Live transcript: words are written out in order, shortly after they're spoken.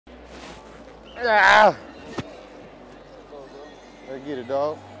Yeah. Let's get it,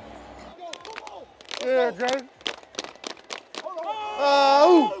 dog. Yeah, Jay.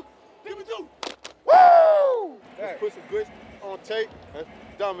 Give me two. Woo! Let's put some good on tape. Let's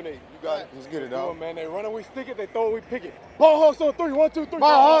dominate. You got it. Let's get it, dog. Man, they run and we stick it. They throw it, we pick it. Ball Hawks on 3. 1, 2, 3.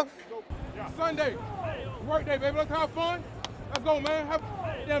 Ball Hawks. Sunday. Work day, baby. Let's have fun. Let's go, man. Have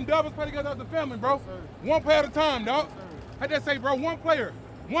them doubles play together as a family, bro. One play at a time, dog. How they say, bro? One player,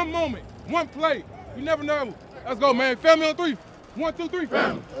 one moment, one play. You never know. Let's go, man. Family on 3. 1, 2, 3,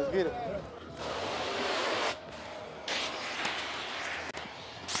 family. Let's get it.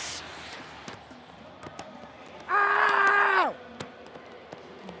 Ow!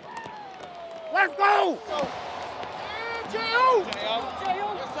 Let's go! J.O.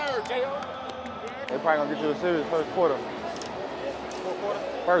 Yes, sir, J.O. They probably gonna get you a series first quarter.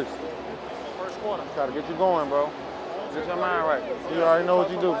 First quarter. Try to get you going, bro. Get your mind right. You already know what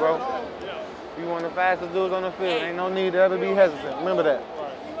you do, bro. You one of the fastest dudes on the field. Ain't no need to ever be hesitant. Remember that.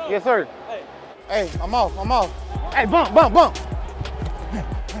 Yes, sir. Hey, I'm off. Hey, bump.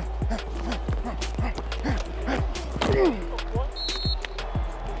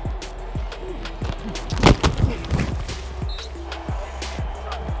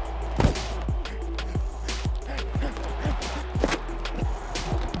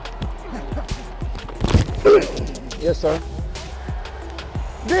 Yes, sir.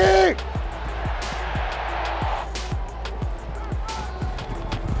 Dig!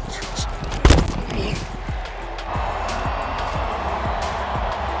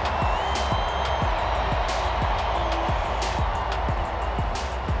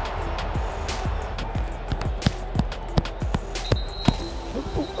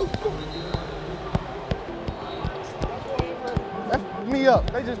 That's me up.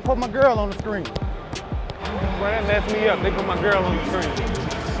 They just put my girl on the screen. Well, that messed me up. They put my girl on the screen.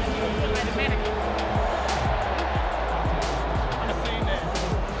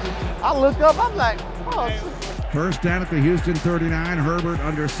 I look up, I'm like, oh. First down at the Houston 39. Herbert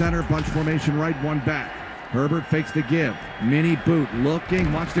under center, bunch formation right, one back. Herbert fakes the give. Mini boot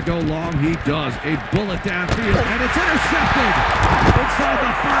looking, wants to go long. He does. A bullet downfield, and it's intercepted inside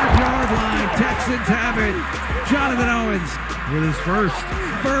the 5-yard line. Texans have it. Jonathan Owens with his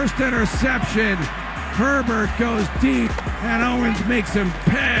first interception. Herbert goes deep, and Owens makes him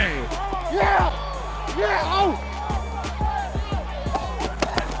pay. Yeah! Oh!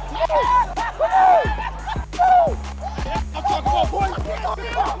 I'm talking about boys.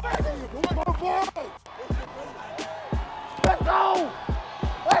 Let's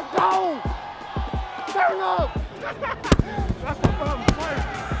go! Turn up! That's the problem.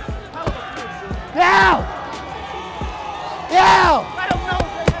 Yeah!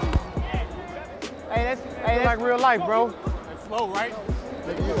 Hey, that's like real life, bro. It's slow, right?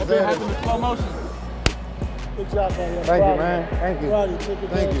 It happens in slow motion. Good job, man. Thank you, man. Thank you.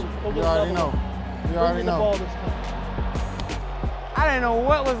 Thank you. You already know. I didn't know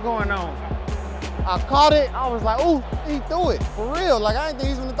what was going on. I caught it. I was like, ooh, he threw it. For real. Like, I didn't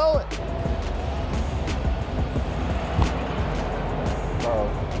think he was going to throw it. Bro.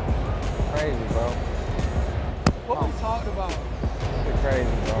 Crazy, bro. What we talked about. It's crazy,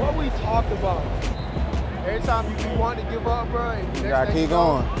 bro. What we talked about. Every time you want to give up, bro, and You got to keep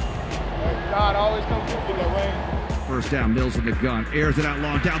going. God always comes through that way. First down, Mills in the gun, airs it out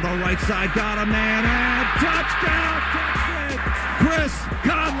long down the right side, got a man, and touchdown, Texans! Chris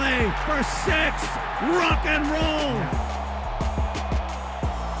Conley for 6, rock and roll!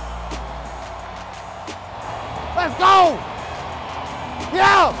 Let's go!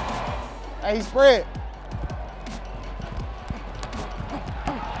 Yeah! Hey, he spread.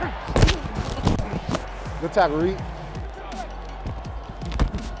 Good tackle, Reed.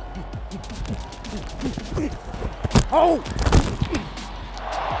 Oh!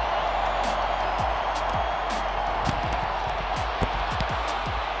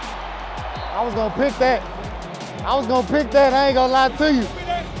 I was gonna pick that. I ain't gonna lie to you.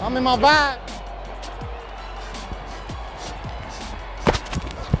 I'm in my vibe.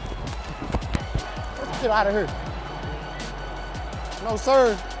 Let's get out of here. No,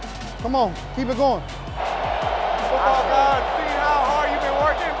 sir. Come on, keep it going. Football God, see how hard you've been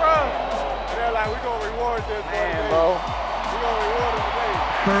working, bro? And they're like, we're gonna reward this, bro. We're gonna reward him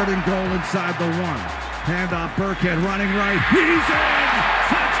today. 3rd and goal inside the 1. Handoff, Burkhead running right. He's in!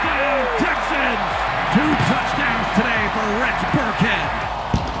 Touchdown, Texans! 2 touchdowns today for Rex Burkhead.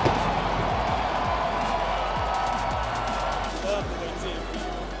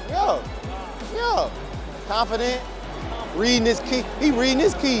 Yeah. Confident. Reading his key. He reading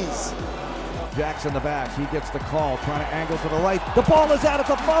his keys. Jackson the back. He gets the call, trying to angle to the right. The ball is out at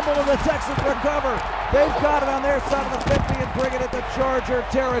the fumble, and the Texans recover. They've got it on their side of the 50 and bring it into Charger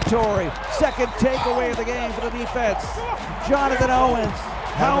territory. Second takeaway of the game for the defense. Jonathan Owens,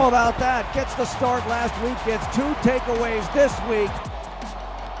 how about that? Gets the start last week, gets 2 takeaways this week.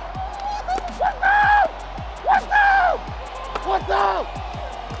 What's up?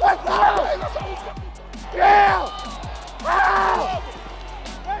 What's up? Yeah! Wow!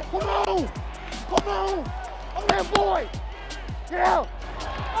 Come on! Come on! I'm that boy! Yeah!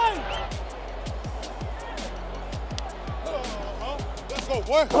 Hey! Let's go,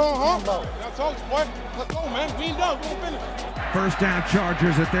 boy. I told you, boy. Let's go, man. We ain't done. We're gonna finish. First down,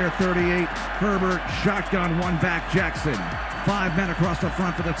 Chargers at their 38. Herbert, shotgun, one back, Jackson. 5 men across the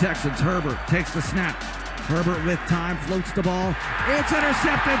front for the Texans. Herbert takes the snap. Herbert with time, floats the ball. It's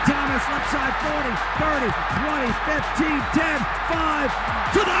intercepted. Thomas, left side, 40, 30, 20, 15, 10, 5.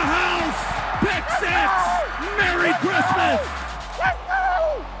 To the house! Pick 6! Merry Christmas! Let's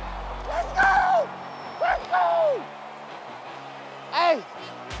go! Let's go! Let's go! Hey!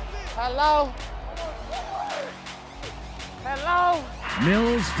 Hello? Hello?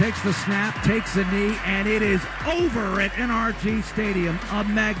 Mills takes the snap, takes a knee, and it is over at NRG Stadium. A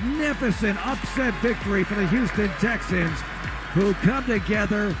magnificent upset victory for the Houston Texans, who come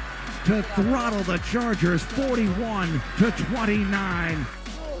together to throttle the Chargers 41-29.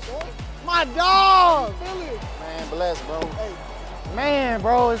 My dog! Man, bless, bro. Man,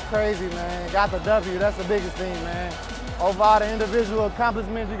 bro, it's crazy, man. Got the W, that's the biggest thing, man. Over all the individual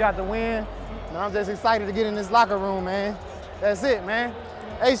accomplishments, you got the win. And I'm just excited to get in this locker room, man. That's it, man.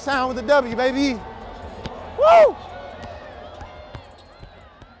 H-Town with the W, baby. Woo!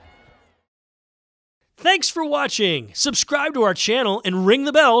 Thanks for watching. Subscribe to our channel and ring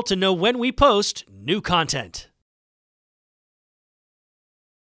the bell to know when we post new content.